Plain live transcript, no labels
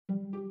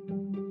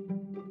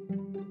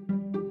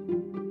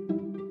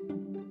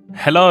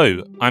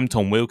Hello, I'm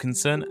Tom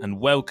Wilkinson, and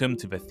welcome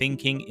to the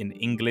Thinking in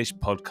English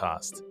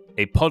podcast,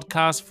 a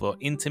podcast for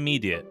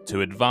intermediate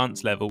to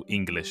advanced level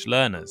English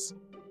learners.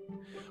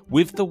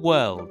 With the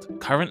world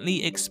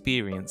currently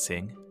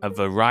experiencing a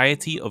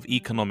variety of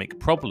economic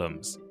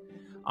problems,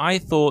 I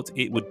thought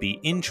it would be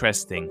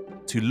interesting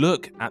to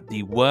look at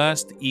the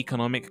worst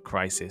economic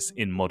crisis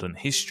in modern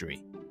history.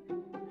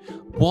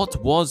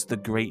 What was the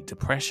Great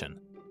Depression?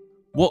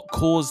 What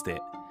caused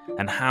it,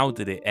 and how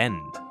did it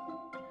end?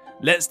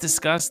 Let's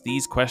discuss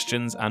these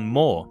questions and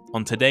more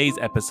on today's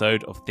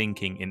episode of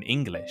Thinking in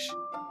English.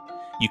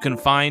 You can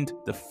find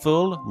the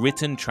full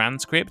written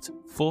transcript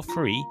for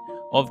free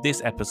of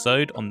this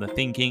episode on the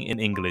Thinking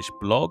in English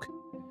blog.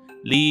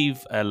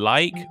 Leave a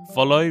like,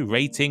 follow,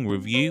 rating,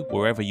 review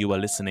wherever you are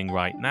listening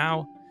right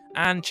now,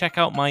 and check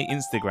out my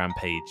Instagram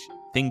page,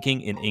 Thinking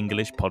in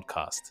English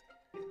Podcast.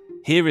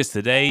 Here is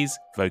today's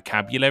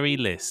vocabulary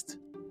list.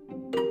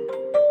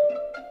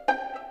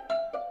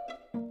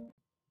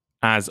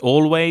 As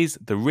always,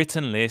 the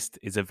written list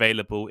is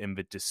available in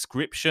the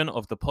description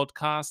of the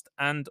podcast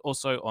and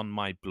also on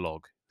my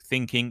blog,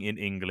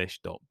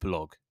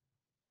 thinkinginenglish.blog.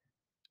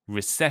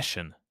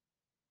 Recession.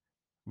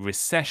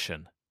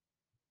 Recession.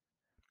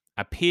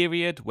 A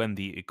period when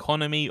the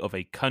economy of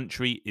a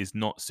country is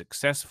not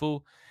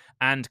successful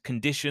and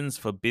conditions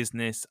for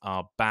business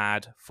are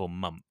bad for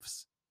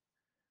months.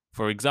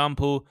 For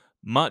example,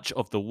 much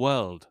of the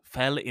world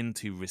fell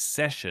into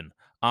recession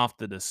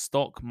after the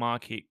stock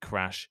market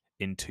crash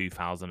in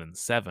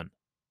 2007.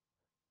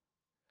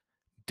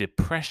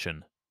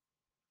 Depression.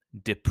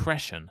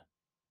 Depression.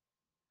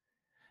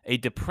 A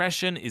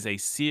depression is a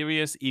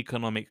serious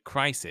economic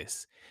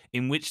crisis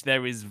in which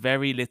there is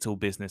very little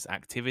business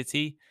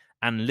activity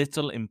and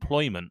little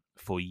employment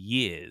for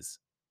years.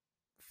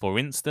 For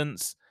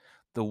instance,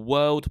 the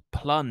world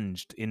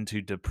plunged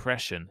into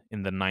depression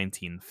in the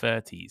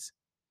 1930s.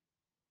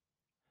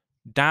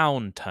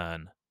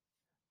 Downturn.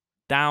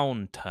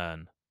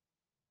 Downturn.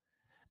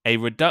 A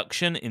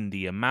reduction in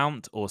the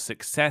amount or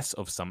success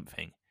of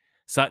something,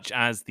 such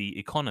as the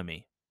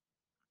economy.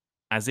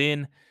 As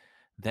in,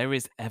 there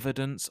is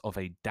evidence of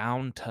a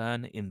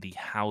downturn in the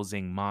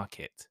housing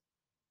market.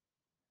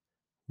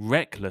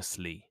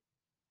 Recklessly.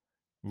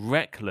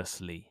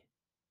 Recklessly.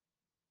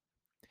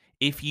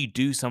 If you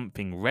do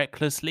something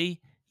recklessly,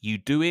 you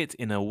do it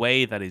in a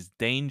way that is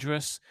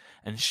dangerous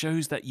and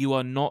shows that you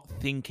are not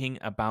thinking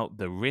about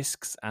the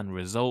risks and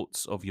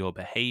results of your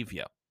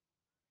behavior.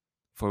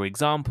 For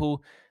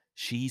example,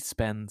 she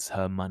spends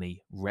her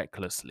money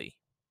recklessly.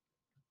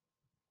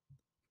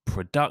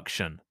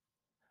 Production.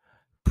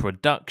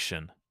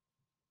 Production.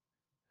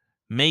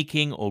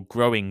 Making or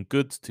growing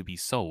goods to be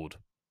sold.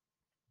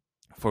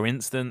 For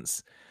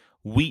instance,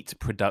 wheat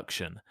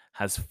production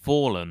has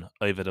fallen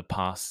over the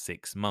past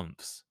 6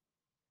 months.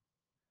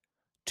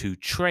 To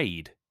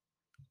trade.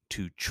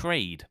 To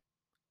trade.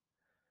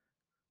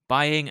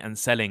 Buying and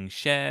selling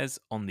shares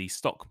on the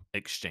stock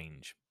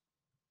exchange.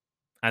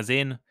 As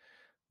in,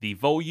 the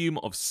volume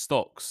of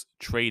stocks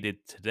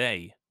traded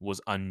today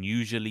was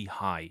unusually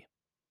high.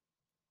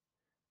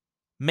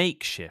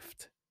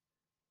 Makeshift.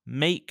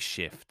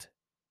 Makeshift.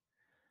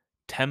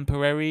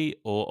 Temporary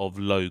or of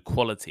low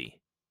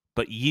quality,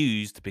 but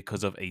used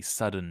because of a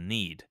sudden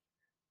need.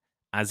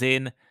 As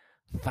in,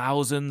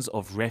 thousands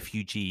of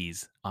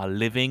refugees are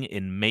living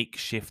in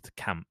makeshift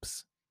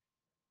camps.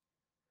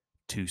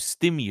 To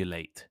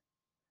stimulate.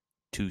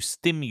 To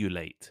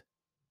stimulate.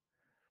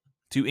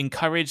 To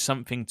encourage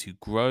something to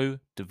grow,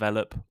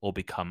 develop, or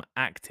become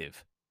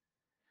active.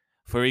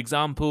 For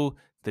example,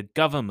 the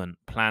government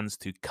plans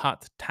to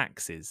cut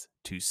taxes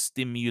to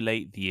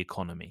stimulate the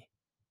economy.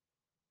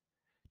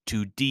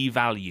 To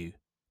devalue.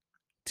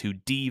 To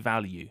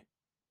devalue.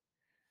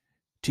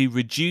 To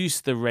reduce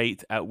the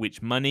rate at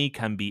which money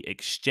can be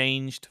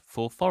exchanged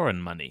for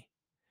foreign money.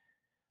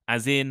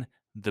 As in,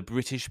 the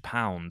British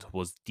pound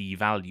was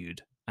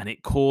devalued and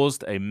it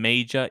caused a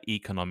major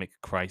economic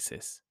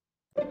crisis.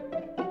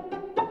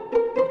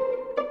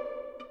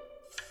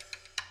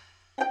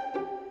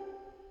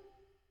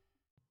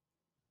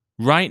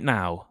 Right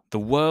now, the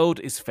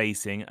world is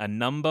facing a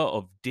number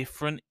of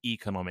different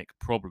economic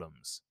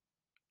problems.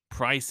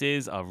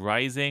 Prices are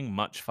rising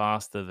much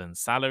faster than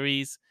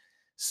salaries,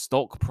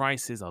 stock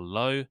prices are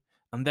low,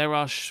 and there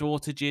are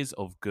shortages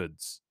of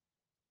goods.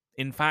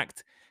 In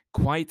fact,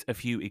 quite a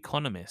few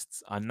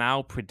economists are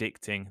now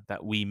predicting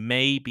that we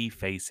may be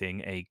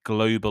facing a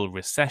global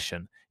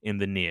recession in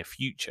the near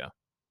future.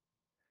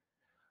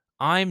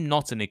 I'm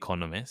not an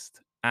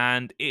economist,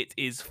 and it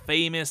is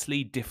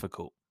famously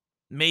difficult,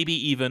 maybe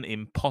even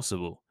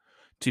impossible,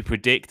 to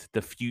predict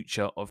the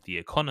future of the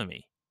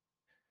economy.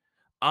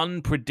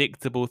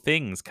 Unpredictable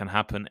things can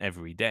happen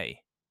every day.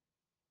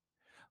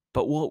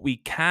 But what we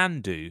can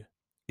do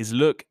is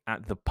look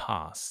at the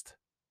past.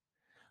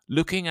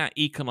 Looking at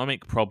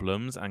economic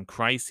problems and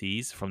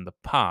crises from the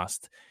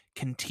past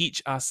can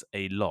teach us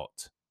a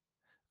lot.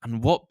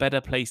 And what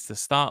better place to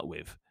start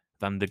with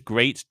than the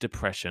Great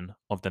Depression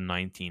of the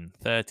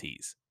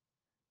 1930s?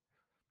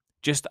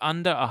 Just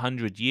under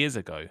 100 years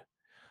ago,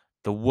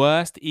 The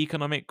worst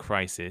economic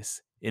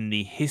crisis in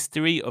the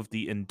history of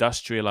the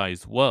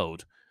industrialized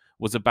world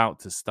was about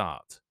to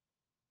start.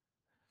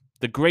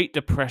 The Great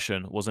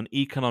Depression was an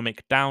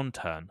economic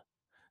downturn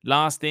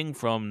lasting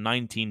from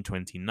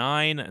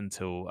 1929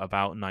 until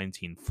about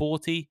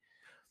 1940,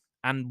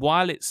 and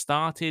while it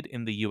started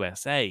in the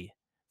USA,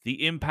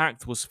 the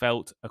impact was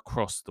felt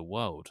across the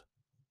world.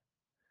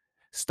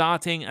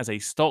 Starting as a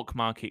stock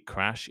market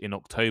crash in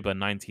October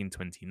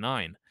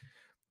 1929,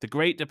 the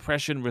Great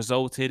Depression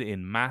resulted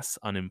in mass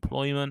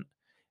unemployment,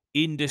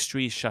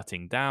 industries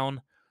shutting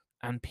down,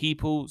 and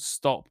people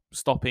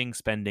stopping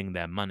spending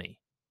their money.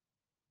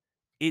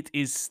 It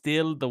is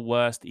still the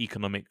worst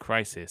economic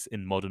crisis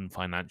in modern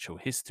financial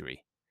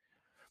history.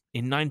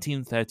 In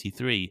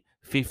 1933,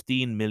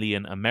 15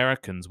 million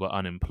Americans were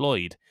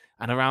unemployed,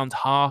 and around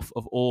half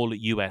of all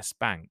US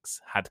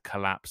banks had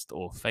collapsed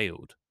or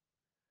failed.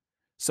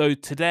 So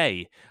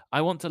today,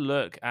 I want to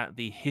look at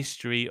the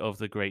history of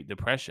the Great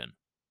Depression.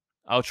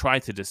 I'll try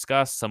to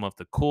discuss some of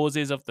the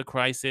causes of the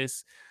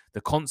crisis,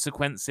 the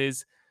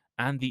consequences,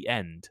 and the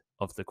end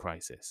of the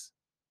crisis.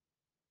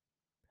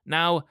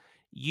 Now,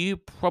 you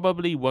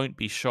probably won't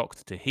be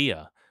shocked to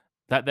hear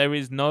that there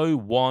is no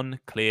one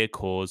clear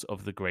cause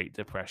of the Great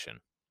Depression.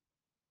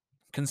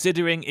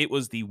 Considering it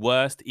was the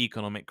worst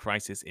economic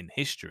crisis in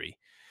history,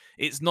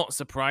 it's not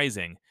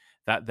surprising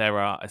that there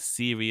are a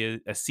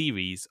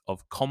series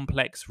of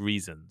complex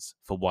reasons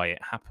for why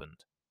it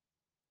happened.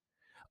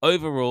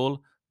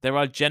 Overall, there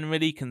are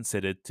generally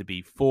considered to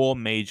be four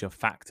major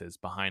factors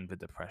behind the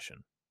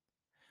Depression: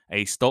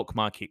 a stock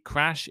market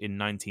crash in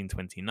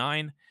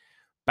 1929,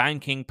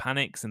 banking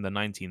panics in the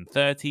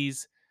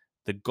 1930s,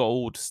 the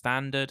gold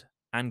standard,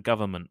 and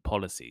government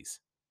policies.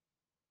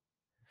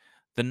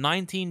 The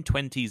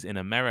 1920s in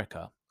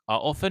America are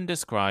often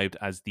described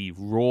as the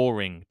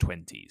Roaring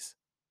Twenties.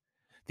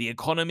 The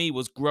economy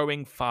was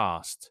growing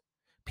fast,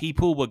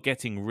 people were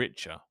getting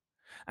richer,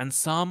 and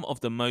some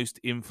of the most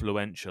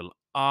influential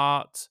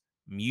art,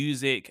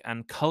 music,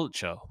 and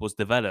culture was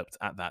developed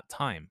at that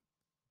time.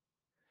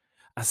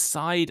 A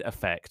side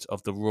effect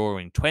of the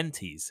Roaring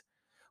Twenties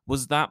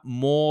was that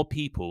more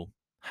people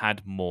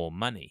had more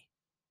money.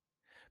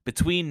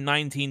 Between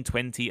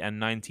 1920 and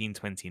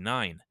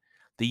 1929,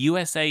 the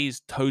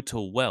USA's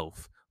total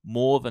wealth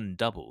more than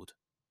doubled.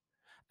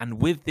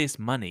 And with this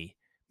money,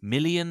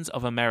 millions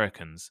of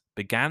Americans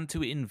began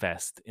to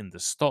invest in the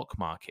stock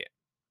market.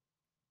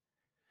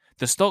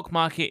 The stock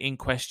market in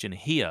question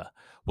here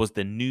was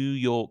the New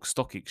York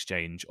Stock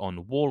Exchange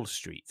on Wall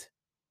Street.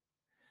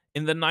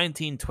 In the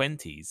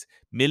 1920s,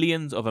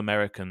 millions of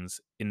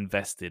Americans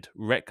invested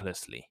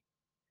recklessly,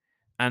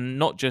 and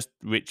not just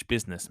rich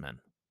businessmen.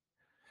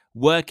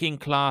 Working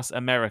class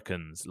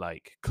Americans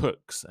like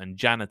cooks and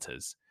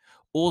janitors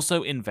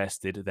also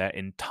invested their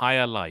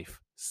entire life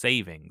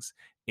savings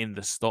in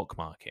the stock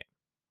market.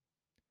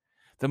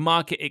 The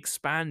market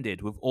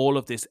expanded with all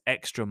of this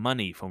extra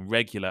money from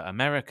regular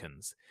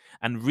Americans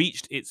and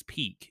reached its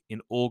peak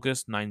in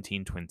August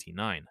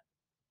 1929.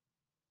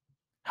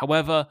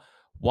 However,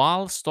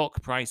 while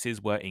stock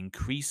prices were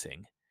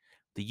increasing,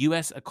 the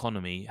US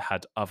economy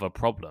had other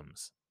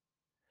problems.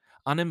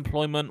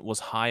 Unemployment was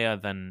higher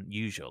than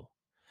usual,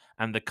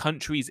 and the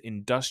country's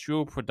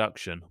industrial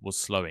production was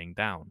slowing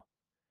down.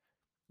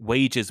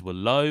 Wages were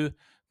low,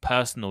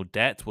 personal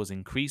debt was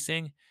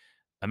increasing,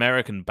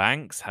 American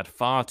banks had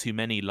far too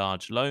many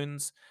large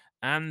loans,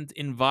 and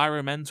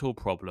environmental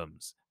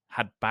problems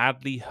had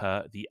badly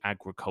hurt the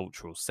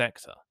agricultural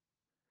sector.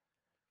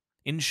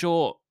 In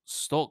short,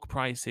 stock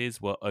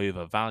prices were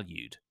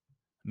overvalued,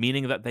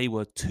 meaning that they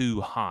were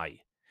too high,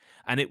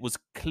 and it was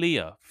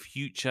clear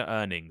future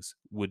earnings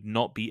would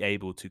not be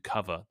able to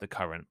cover the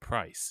current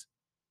price.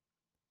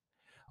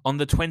 On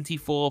the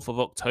 24th of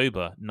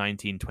October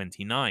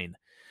 1929,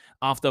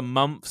 after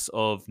months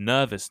of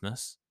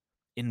nervousness,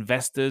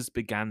 investors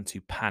began to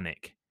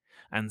panic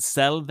and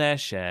sell their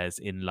shares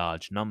in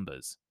large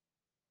numbers.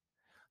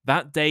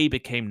 That day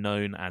became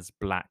known as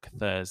Black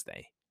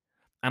Thursday,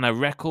 and a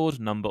record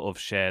number of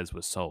shares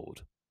were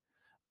sold,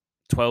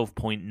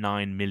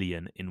 12.9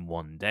 million in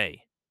one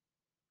day.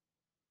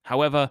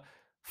 However,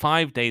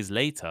 5 days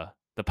later,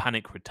 the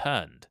panic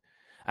returned,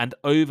 and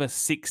over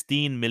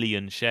 16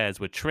 million shares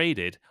were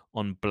traded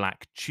on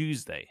Black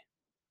Tuesday.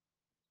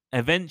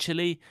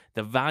 Eventually,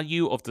 the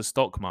value of the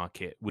stock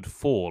market would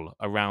fall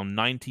around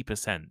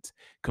 90%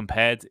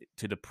 compared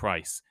to the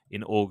price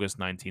in August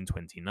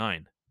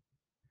 1929.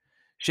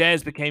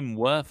 Shares became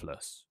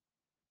worthless,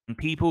 and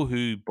people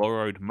who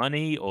borrowed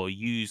money or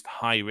used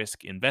high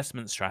risk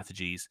investment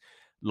strategies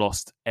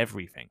lost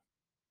everything.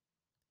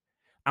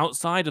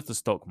 Outside of the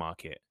stock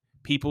market,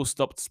 people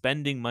stopped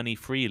spending money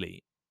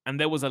freely, and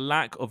there was a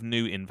lack of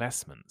new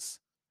investments.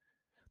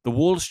 The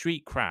Wall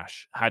Street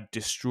crash had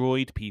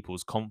destroyed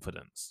people's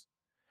confidence.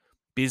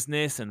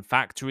 Business and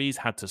factories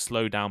had to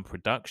slow down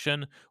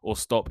production or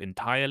stop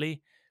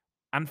entirely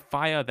and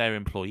fire their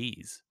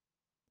employees.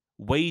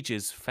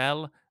 Wages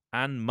fell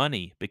and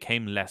money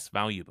became less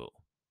valuable.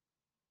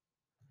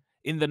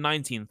 In the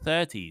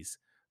 1930s,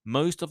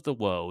 most of the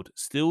world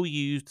still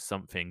used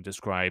something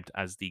described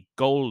as the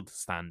gold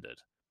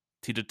standard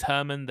to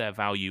determine their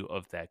value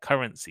of their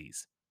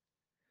currencies.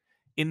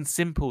 In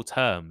simple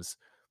terms,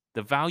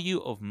 the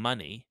value of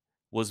money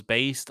was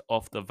based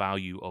off the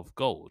value of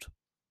gold.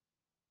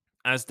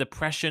 As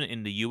depression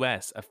in the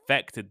US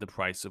affected the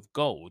price of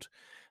gold,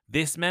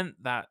 this meant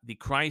that the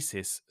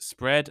crisis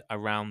spread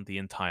around the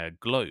entire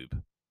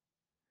globe.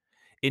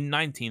 In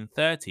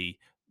 1930,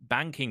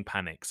 banking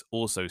panics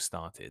also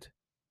started.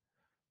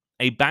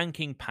 A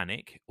banking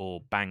panic,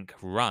 or bank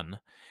run,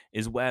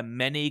 is where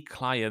many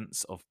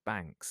clients of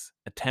banks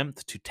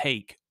attempt to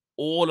take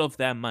all of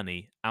their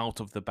money out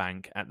of the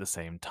bank at the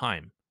same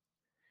time.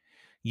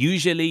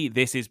 Usually,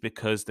 this is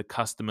because the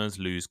customers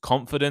lose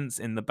confidence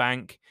in the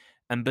bank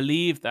and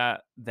believe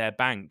that their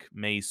bank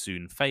may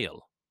soon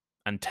fail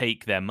and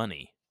take their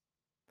money.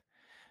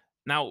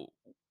 Now,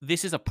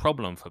 this is a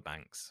problem for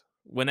banks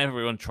when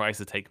everyone tries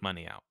to take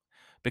money out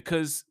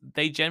because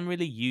they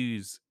generally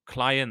use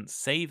client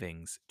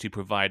savings to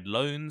provide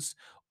loans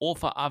or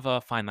for other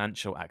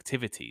financial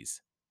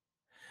activities.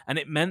 And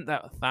it meant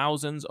that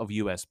thousands of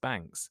US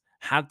banks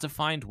had to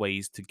find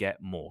ways to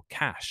get more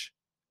cash.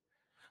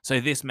 So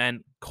this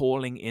meant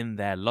calling in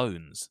their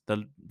loans.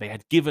 They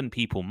had given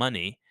people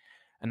money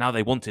and now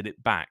they wanted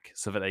it back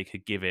so that they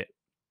could give it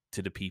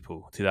to the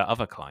people, to their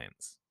other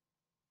clients.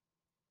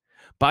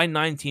 By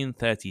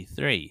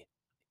 1933,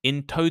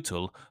 in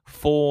total,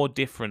 4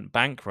 different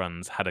bank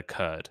runs had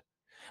occurred,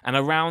 and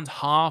around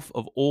half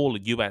of all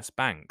US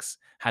banks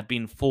had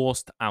been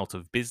forced out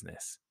of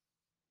business.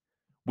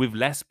 With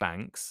less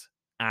banks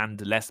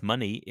and less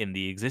money in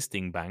the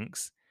existing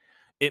banks,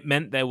 it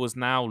meant there was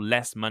now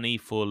less money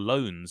for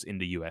loans in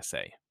the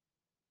USA.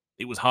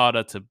 It was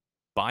harder to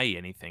buy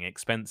anything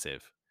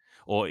expensive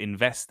or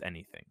invest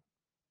anything.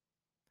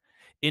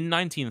 In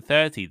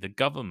 1930, the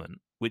government,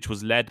 which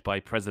was led by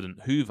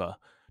President Hoover,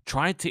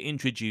 tried to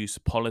introduce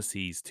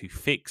policies to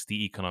fix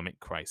the economic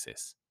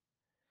crisis.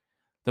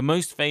 The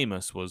most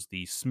famous was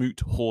the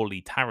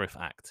Smoot-Hawley Tariff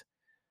Act,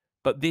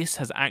 but this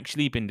has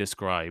actually been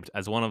described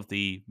as one of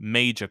the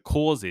major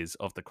causes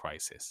of the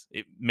crisis.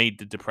 It made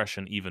the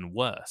Depression even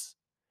worse.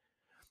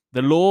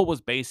 The law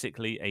was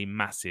basically a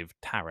massive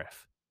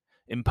tariff,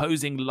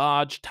 imposing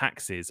large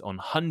taxes on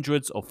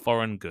hundreds of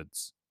foreign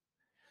goods.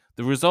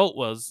 The result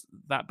was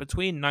that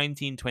between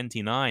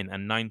 1929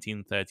 and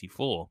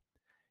 1934,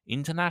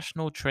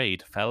 international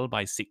trade fell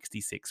by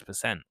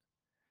 66%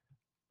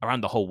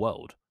 around the whole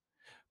world,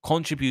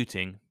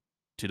 contributing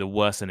to the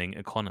worsening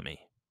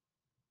economy.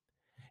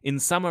 In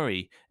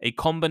summary, a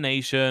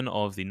combination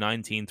of the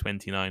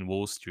 1929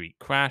 Wall Street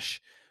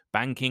crash,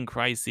 banking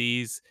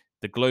crises,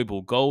 the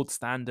global gold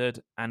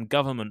standard, and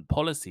government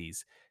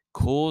policies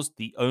caused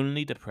the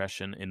only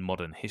depression in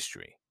modern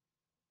history.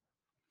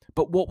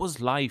 But what was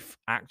life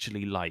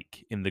actually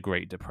like in the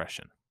Great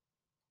Depression?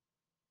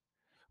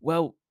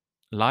 Well,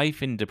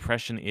 life in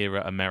Depression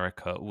era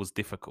America was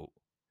difficult.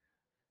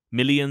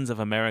 Millions of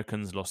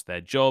Americans lost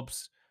their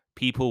jobs,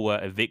 people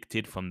were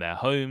evicted from their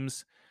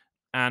homes,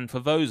 and for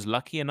those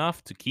lucky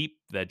enough to keep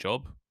their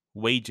job,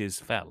 wages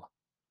fell.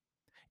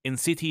 In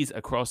cities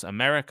across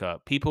America,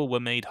 people were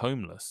made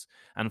homeless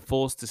and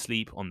forced to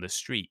sleep on the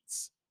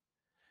streets.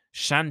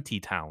 Shanty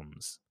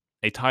towns,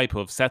 a type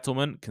of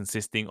settlement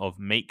consisting of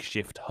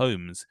makeshift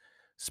homes,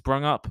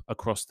 sprung up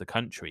across the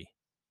country.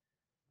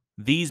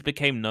 These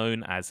became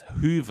known as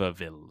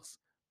Hoovervilles,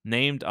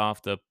 named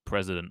after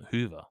President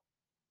Hoover.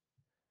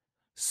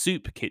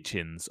 Soup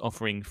kitchens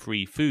offering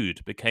free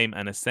food became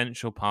an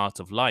essential part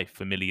of life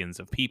for millions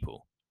of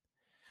people.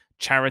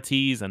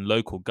 Charities and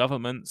local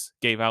governments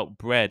gave out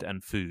bread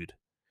and food,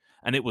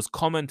 and it was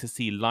common to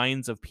see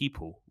lines of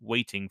people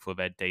waiting for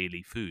their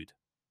daily food.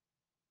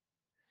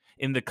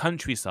 In the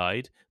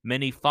countryside,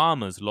 many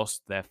farmers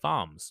lost their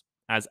farms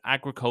as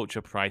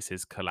agriculture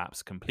prices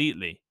collapsed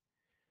completely.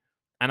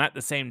 And at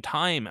the same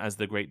time as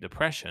the Great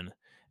Depression,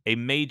 a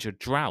major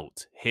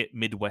drought hit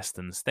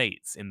Midwestern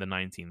states in the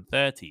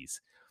 1930s,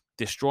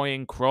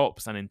 destroying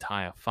crops and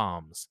entire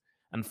farms,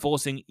 and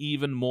forcing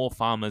even more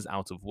farmers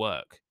out of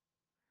work.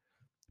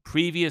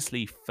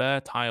 Previously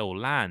fertile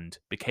land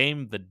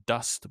became the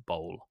Dust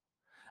Bowl,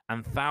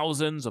 and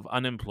thousands of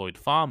unemployed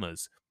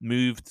farmers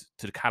moved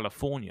to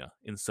California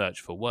in search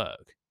for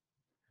work.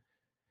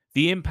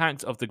 The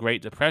impact of the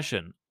Great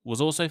Depression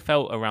was also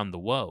felt around the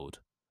world.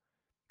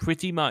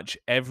 Pretty much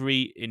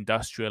every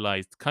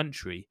industrialized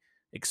country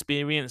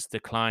experienced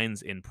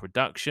declines in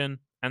production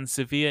and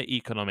severe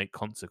economic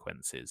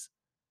consequences.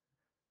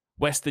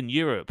 Western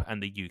Europe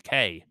and the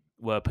UK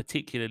were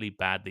particularly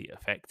badly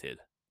affected.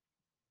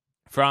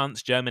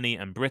 France, Germany,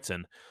 and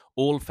Britain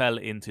all fell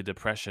into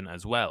depression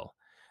as well,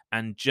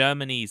 and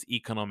Germany's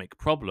economic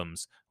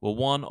problems were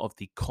one of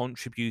the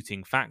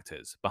contributing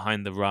factors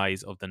behind the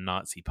rise of the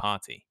Nazi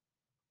Party.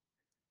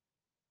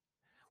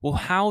 Well,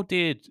 how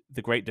did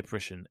the Great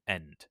Depression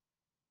end?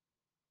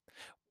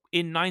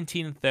 In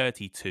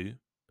 1932,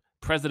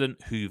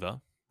 President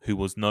Hoover, who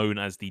was known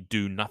as the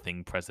Do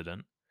Nothing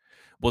President,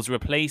 was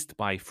replaced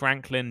by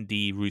Franklin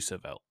D.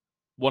 Roosevelt,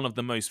 one of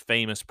the most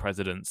famous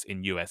presidents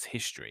in US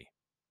history.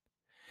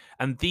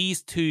 And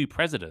these two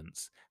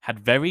presidents had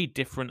very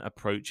different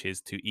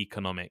approaches to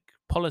economic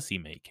policy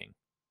making.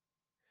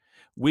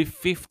 With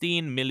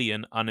 15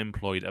 million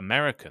unemployed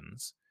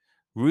Americans,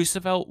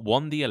 Roosevelt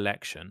won the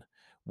election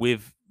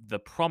with the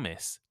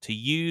promise to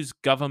use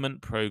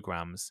government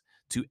programs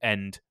to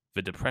end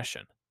the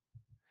Depression,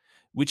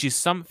 which is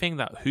something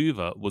that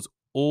Hoover was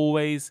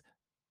always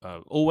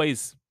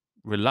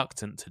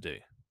reluctant to do.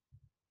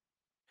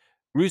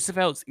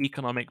 Roosevelt's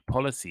economic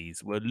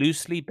policies were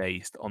loosely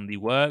based on the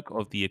work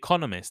of the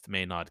economist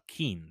Maynard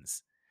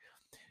Keynes,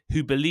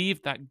 who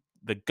believed that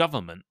the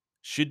government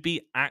should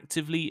be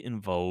actively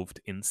involved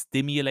in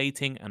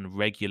stimulating and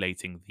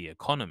regulating the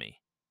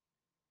economy.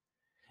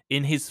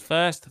 In his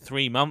first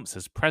 3 months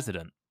as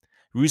president,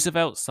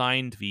 Roosevelt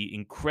signed the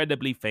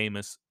incredibly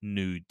famous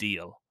New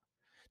Deal,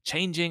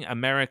 changing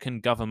American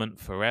government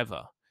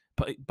forever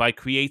by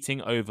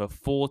creating over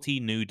 40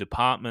 new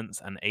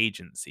departments and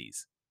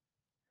agencies.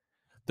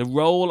 The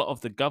role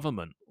of the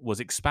government was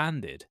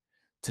expanded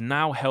to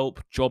now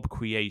help job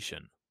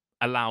creation,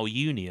 allow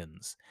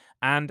unions,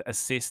 and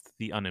assist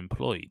the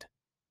unemployed.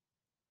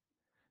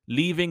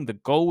 Leaving the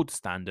gold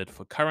standard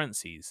for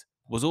currencies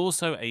was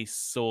also a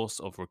source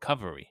of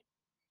recovery.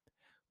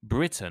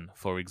 Britain,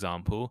 for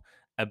example,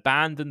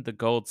 abandoned the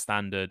gold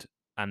standard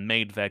and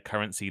made their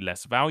currency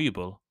less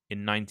valuable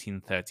in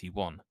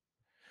 1931,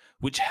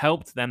 which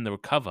helped them to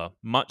recover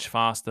much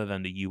faster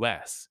than the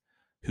US,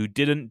 who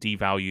didn't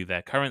devalue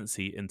their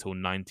currency until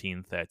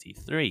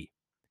 1933.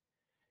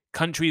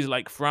 Countries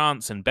like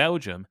France and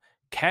Belgium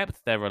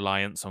kept their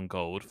reliance on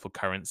gold for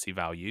currency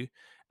value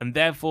and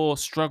therefore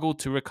struggled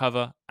to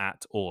recover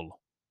at all.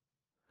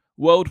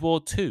 World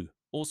War II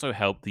also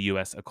helped the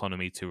US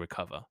economy to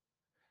recover.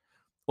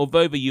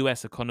 Although the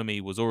US economy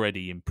was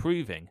already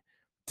improving,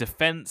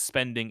 defense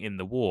spending in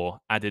the war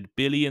added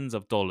billions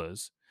of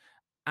dollars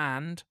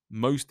and,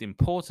 most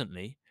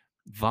importantly,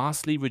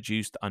 vastly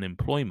reduced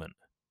unemployment.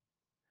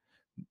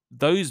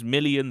 Those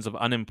millions of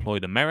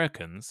unemployed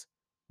Americans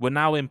were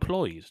now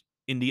employed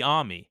in the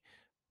army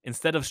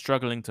instead of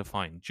struggling to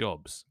find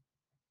jobs.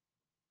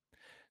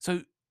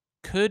 So,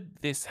 could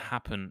this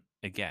happen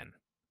again?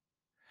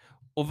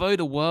 Although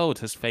the world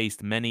has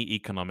faced many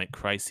economic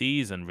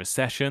crises and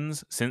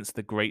recessions since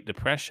the Great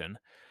Depression,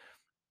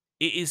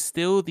 it is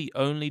still the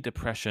only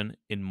depression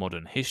in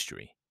modern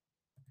history.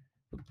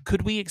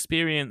 Could we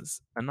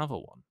experience another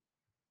one?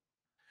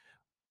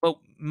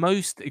 Well,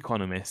 most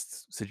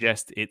economists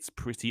suggest it's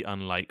pretty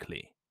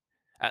unlikely,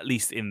 at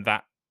least in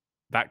that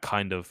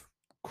kind of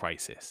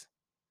crisis.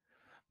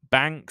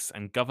 Banks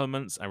and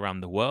governments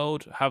around the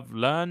world have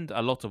learned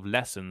a lot of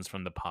lessons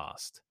from the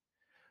past.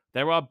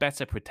 There are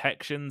better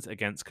protections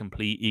against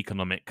complete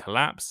economic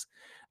collapse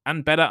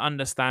and better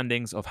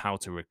understandings of how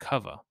to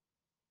recover.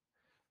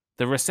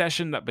 The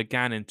recession that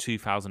began in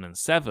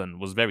 2007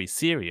 was very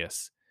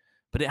serious,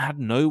 but it had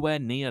nowhere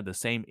near the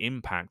same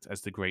impact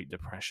as the Great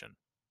Depression.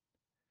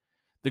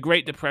 The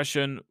Great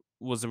Depression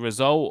was a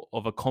result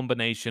of a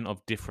combination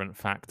of different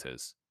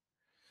factors: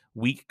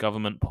 weak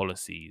government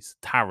policies,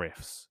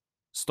 tariffs,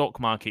 stock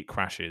market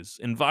crashes,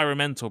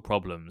 environmental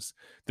problems,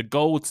 the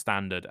gold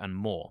standard, and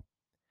more.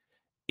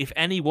 If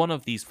any one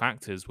of these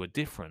factors were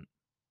different,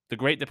 the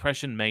Great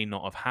Depression may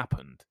not have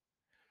happened.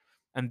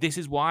 And this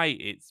is why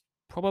it's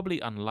probably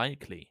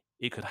unlikely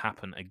it could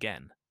happen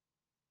again.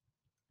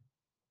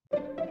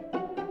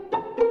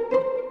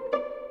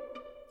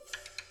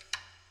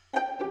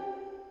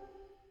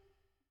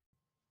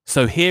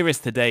 So here is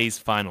today's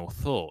final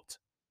thought.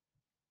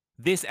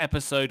 This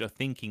episode of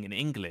Thinking in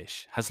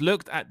English has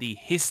looked at the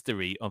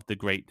history of the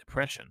Great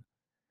Depression,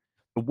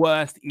 the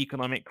worst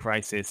economic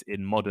crisis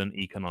in modern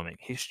economic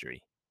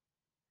history.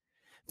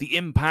 The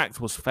impact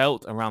was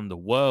felt around the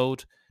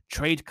world,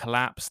 trade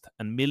collapsed,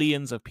 and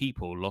millions of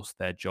people lost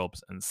their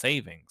jobs and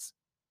savings.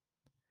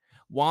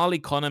 While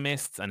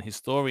economists and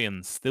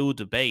historians still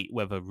debate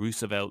whether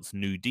Roosevelt's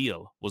New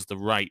Deal was the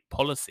right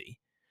policy,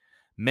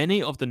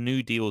 many of the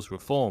New Deal's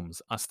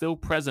reforms are still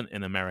present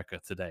in America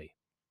today.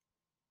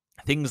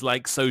 Things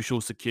like Social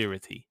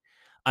Security,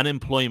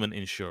 unemployment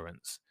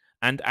insurance,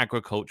 and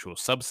agricultural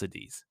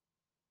subsidies.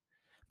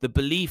 The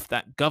belief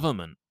that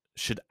government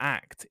should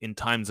act in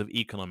times of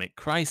economic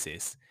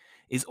crisis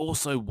is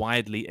also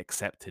widely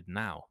accepted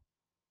now.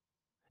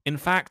 In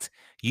fact,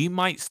 you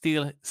might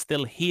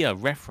still hear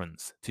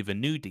reference to the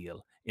New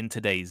Deal in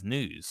today's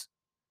news.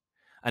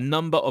 A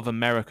number of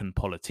American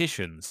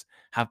politicians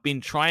have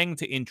been trying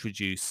to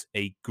introduce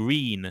a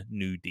Green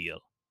New Deal,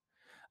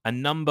 a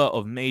number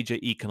of major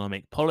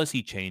economic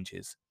policy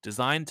changes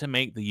designed to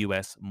make the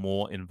US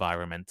more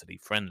environmentally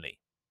friendly.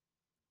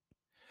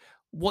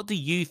 What do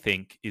you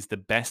think is the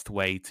best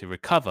way to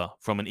recover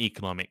from an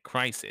economic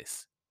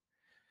crisis?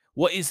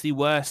 What is the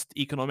worst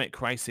economic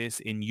crisis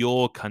in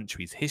your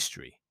country's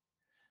history?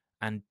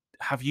 And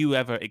have you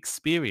ever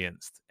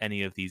experienced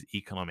any of these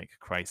economic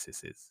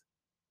crises?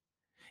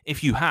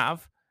 If you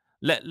have,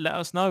 let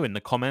us know in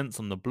the comments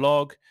on the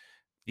blog,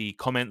 the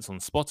comments on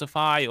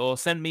Spotify, or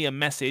send me a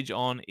message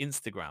on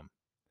Instagram.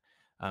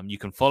 You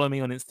can follow me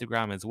on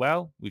Instagram as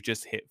well. We've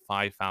just hit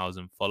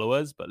 5,000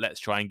 followers, but let's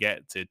try and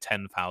get to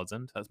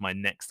 10,000. That's my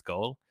next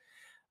goal.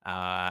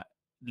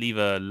 Leave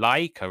a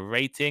like, a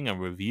rating, a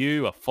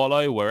review, a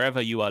follow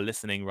wherever you are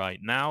listening right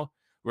now.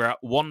 We're at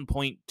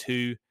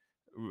 1.2,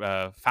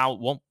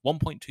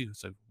 1.2,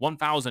 so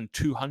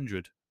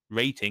 1,200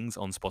 ratings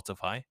on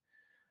Spotify.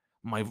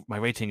 My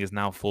rating is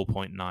now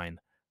 4.9.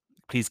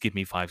 Please give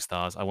me 5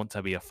 stars. I want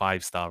to be a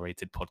 5-star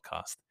rated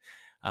podcast.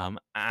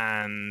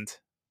 And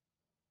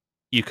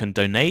you can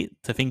donate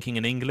to Thinking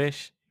in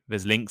English.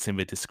 There's links in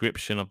the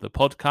description of the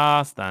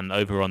podcast and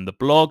over on the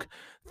blog,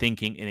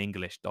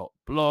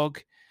 thinkinginenglish.blog.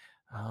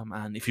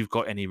 And if you've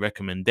got any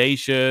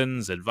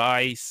recommendations,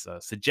 advice,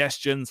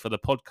 suggestions for the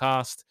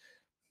podcast,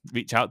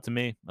 reach out to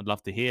me. I'd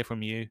love to hear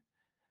from you.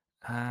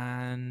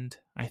 And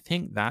I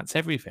think that's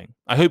everything.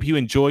 I hope you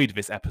enjoyed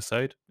this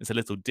episode. It's a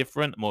little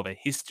different, more of a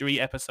history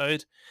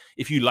episode.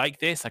 If you like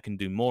this, I can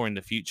do more in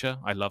the future.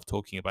 I love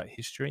talking about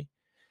history.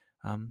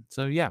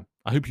 So yeah,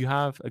 I hope you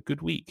have a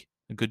good week,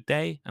 a good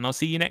day, and I'll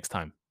see you next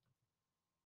time.